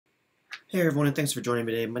Hey everyone, and thanks for joining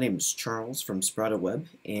me today. My name is Charles from Sprouted Web,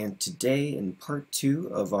 and today in part 2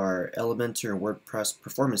 of our Elementor and WordPress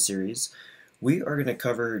performance series, we are going to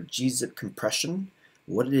cover GZip Compression,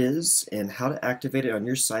 what it is, and how to activate it on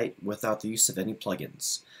your site without the use of any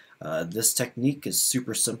plugins. This technique is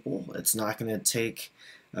super simple. It's not going to take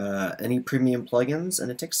any premium plugins, and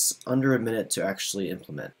it takes under a minute to actually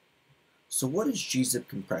implement. So what is GZip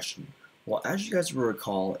Compression? Well, as you guys will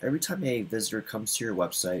recall, every time a visitor comes to your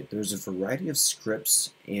website, there's a variety of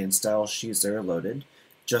scripts and style sheets that are loaded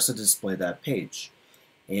just to display that page.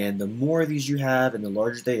 And the more of these you have and the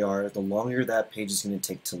larger they are, the longer that page is going to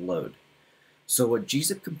take to load. So what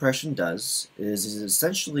GZip Compression does is it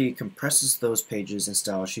essentially compresses those pages and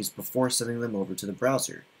style sheets before sending them over to the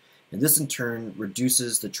browser. And this in turn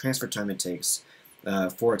reduces the transfer time it takes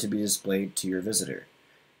for it to be displayed to your visitor.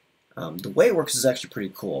 The way it works is actually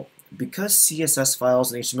pretty cool. Because CSS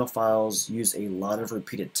files and HTML files use a lot of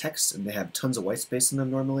repeated text and they have tons of white space in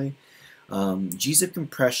them normally, GZip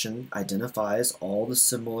Compression identifies all the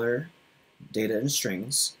similar data and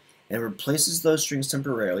strings and replaces those strings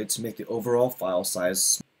temporarily to make the overall file size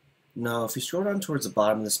smaller. Now, if you scroll down towards the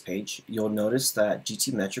bottom of this page, you'll notice that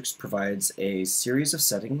GTmetrix provides a series of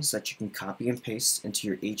settings that you can copy and paste into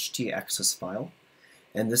your htaccess file.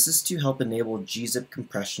 And this is to help enable GZip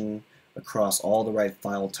compression across all the right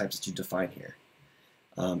file types that you define here.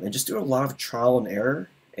 And just doing a lot of trial and error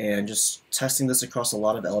and just testing this across a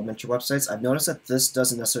lot of Elementor websites, I've noticed that this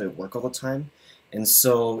doesn't necessarily work all the time. And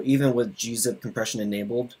so even with GZip compression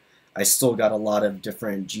enabled, I still got a lot of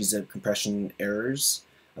different GZip compression errors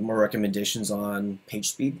and more recommendations on page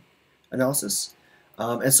speed analysis.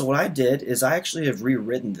 And so what I did is I actually have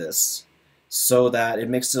rewritten this so that it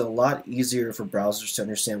makes it a lot easier for browsers to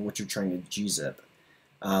understand what you're trying to gzip.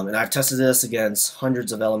 And I've tested this against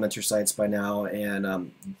hundreds of Elementor sites by now,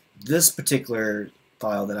 and this particular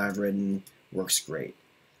file that I've written works great.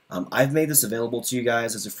 I've made this available to you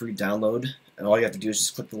guys as a free download, and all you have to do is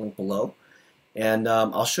just click the link below. And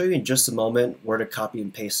I'll show you in just a moment where to copy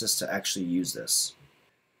and paste this to actually use this.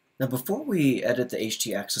 Now before we edit the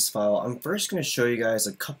htaccess file, I'm first going to show you guys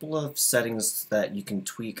a couple of settings that you can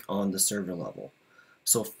tweak on the server level.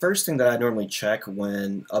 So first thing that I normally check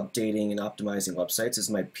when updating and optimizing websites is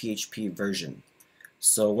my PHP version.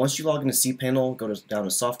 So once you log into cPanel, go down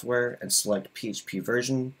to Software and select PHP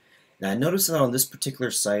version. And I noticed that on this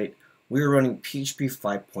particular site, we were running PHP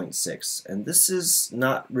 5.6, and this is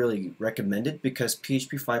not really recommended because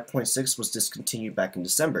PHP 5.6 was discontinued back in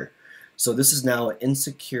December. So this is now an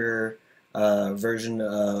insecure version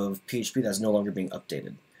of PHP that's no longer being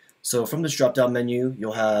updated. So from this drop-down menu,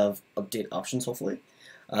 you'll have update options, hopefully.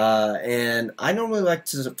 And I normally like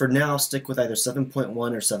to, for now, stick with either 7.1 or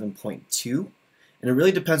 7.2. And it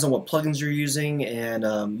really depends on what plugins you're using,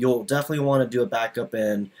 and you'll definitely want to do a backup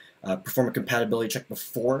and perform a compatibility check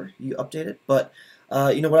before you update it. But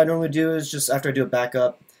you know what I normally do is just after I do a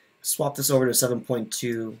backup, swap this over to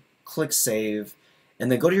 7.2, click Save,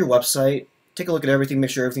 and then go to your website, take a look at everything, make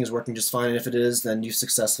sure everything is working just fine, and if it is, then you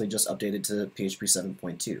successfully just updated to PHP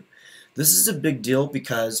 7.2. This is a big deal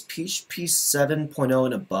because PHP 7.0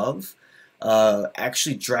 and above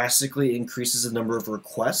actually drastically increases the number of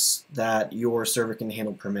requests that your server can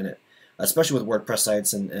handle per minute, especially with WordPress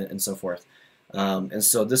sites and so forth. And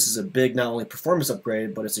so this is a big not only performance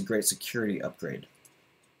upgrade, but it's a great security upgrade.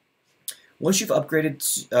 Once you've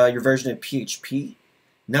upgraded your version of PHP,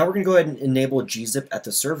 now we're going to go ahead and enable GZip at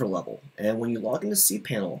the server level. And when you log into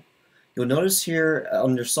cPanel, you'll notice here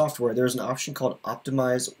under software there's an option called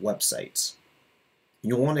Optimize Websites.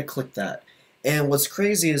 You'll want to click that. And what's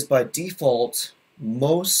crazy is by default,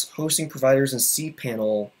 most hosting providers and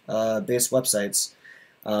cPanel based websites,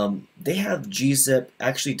 they have GZip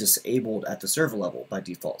actually disabled at the server level by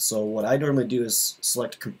default. So what I normally do is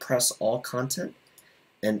select Compress All Content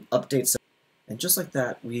and Update. And just like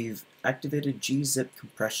that, we've activated GZip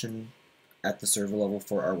compression at the server level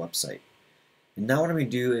for our website. And now what I'm going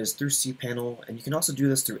to do is through cPanel, and you can also do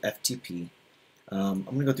this through FTP. I'm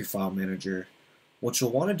going to go through File Manager. What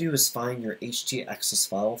you'll want to do is find your htaccess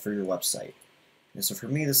file for your website. And so for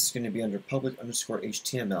me, this is going to be under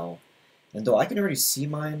public_HTML. And though I can already see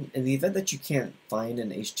mine, in the event that you can't find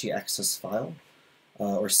an htaccess file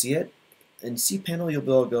or see it, in cPanel you'll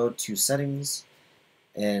be able to go to Settings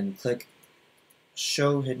and click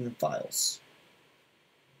Show Hidden Files.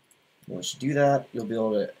 Once you do that, you'll be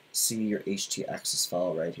able to see your htaccess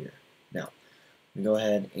file right here. Now, we go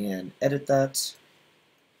ahead and edit that,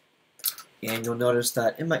 and you'll notice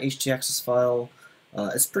that in my htaccess file,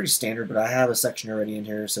 it's pretty standard, but I have a section already in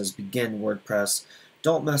here that says Begin WordPress.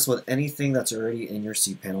 Don't mess with anything that's already in your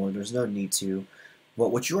cPanel, and there's no need to. But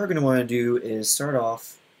what you are going to want to do is start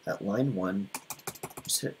off at line 1.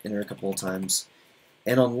 Just hit enter a couple of times.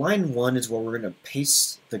 And on line 1 is where we're going to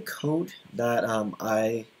paste the code that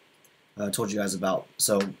I told you guys about.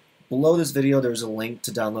 So below this video there's a link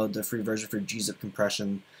to download the free version for GZip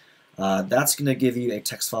Compression. That's going to give you a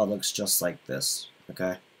text file that looks just like this.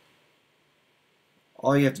 Okay.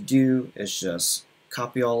 All you have to do is just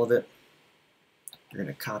copy all of it. You're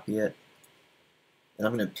going to copy it. And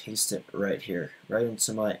I'm going to paste it right here, right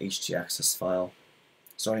into my htaccess file,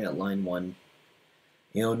 starting at line 1.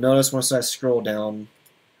 You'll notice once I scroll down,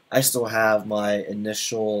 I still have my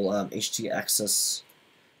initial htaccess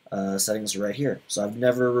settings right here. So I've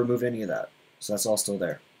never removed any of that. So that's all still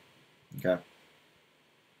there. Okay.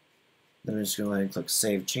 Then I'm just going to go ahead and click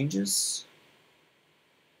Save Changes.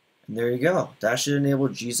 And there you go. That should enable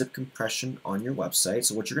GZip compression on your website.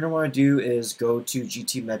 So what you're going to want to do is go to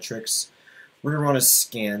GT Metrics. We're going to run a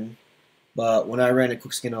scan. But when I ran a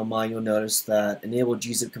quick scan on mine, you'll notice that Enable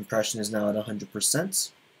GZip Compression is now at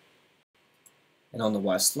 100%. And on the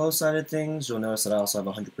WSFlow side of things, you'll notice that I also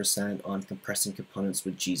have 100% on compressing components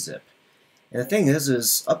with GZip. And the thing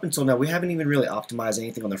is up until now, we haven't even really optimized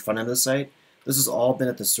anything on the front end of the site. This has all been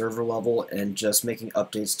at the server level and just making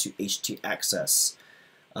updates to htaccess.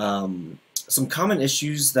 Some common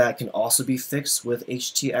issues that can also be fixed with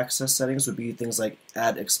htaccess settings would be things like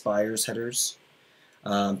add expires headers,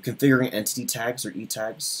 configuring entity tags or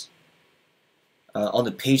e-tags. On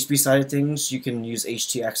the page speed side of things, you can use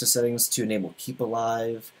htaccess settings to enable keep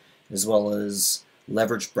alive, as well as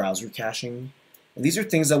leverage browser caching. And these are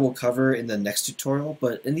things that we'll cover in the next tutorial,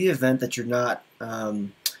 but in the event that you're not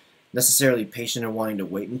necessarily patient and wanting to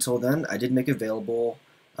wait until then, I did make available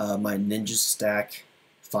my Ninja Stack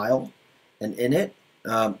file, and in it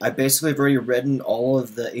I basically have already written all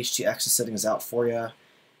of the htaccess settings out for you,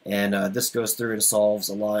 and this goes through and solves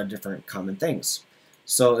a lot of different common things.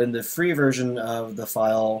 So in the free version of the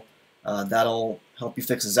file, that'll help you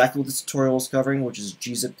fix exactly what this tutorial is covering, which is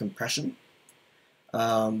GZip compression.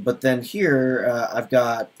 But then here I've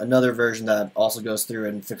got another version that also goes through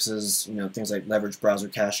and fixes things like leverage browser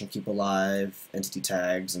cache and keep alive, entity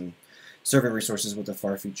tags, and serving resources with a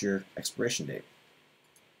far future expiration date.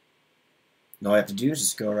 And all you have to do is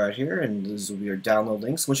just go right here, and these will be your download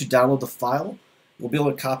links. Once you download the file, you'll be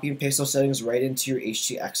able to copy and paste those settings right into your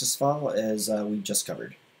htaccess file, as we just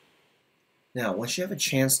covered. Now, once you have a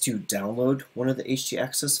chance to download one of the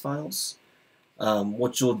htaccess files,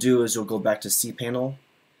 what you'll do is you'll go back to cPanel,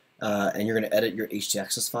 and you're going to edit your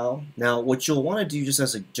htaccess file. Now, what you'll want to do, just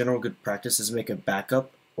as a general good practice, is make a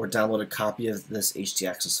backup or download a copy of this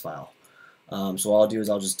htaccess file. So all I'll do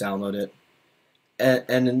is I'll just download it.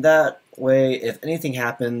 And in that way, if anything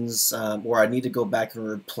happens or I need to go back and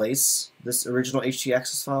replace this original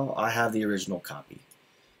htaccess file, I have the original copy.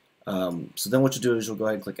 So then what you'll do is you'll go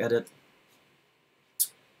ahead and click Edit.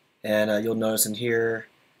 And you'll notice in here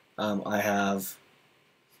I have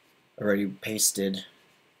already pasted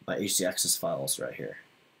my htaccess files right here.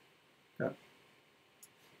 Okay.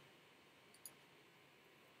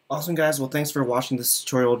 Awesome, guys. Well, thanks for watching this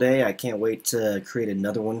tutorial today. I can't wait to create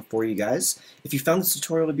another one for you guys. If you found this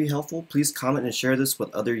tutorial to be helpful, please comment and share this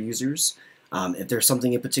with other users. If there's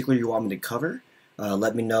something in particular you want me to cover,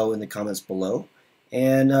 let me know in the comments below.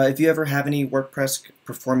 And if you ever have any WordPress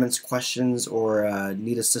performance questions or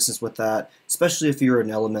need assistance with that, especially if you're an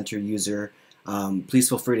Elementor user, please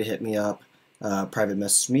feel free to hit me up, private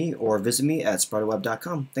message me, or visit me at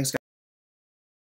sprouterweb.com. Thanks, guys.